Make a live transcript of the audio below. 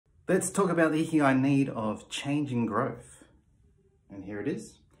Let's talk about the Ikigai need of change and growth. And here it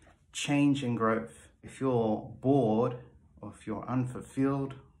is, change and growth. If you're bored, or if you're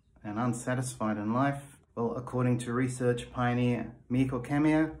unfulfilled and unsatisfied in life, well, according to research pioneer Mieko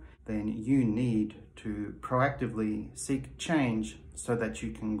Kamiya, then you need to proactively seek change so that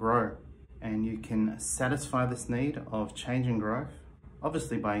you can grow. And you can satisfy this need of change and growth,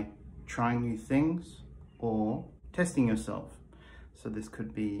 obviously by trying new things or testing yourself. So this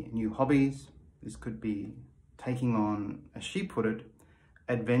could be new hobbies, this could be taking on, as she put it,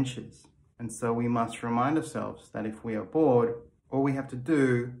 adventures. And so we must remind ourselves that if we are bored, all we have to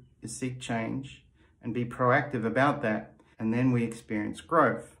do is seek change and be proactive about that, and then we experience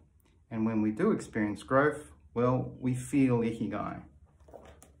growth. And when we do experience growth, well, we feel Ikigai.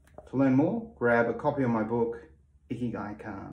 To learn more, grab a copy of my book, Ikigai-kan.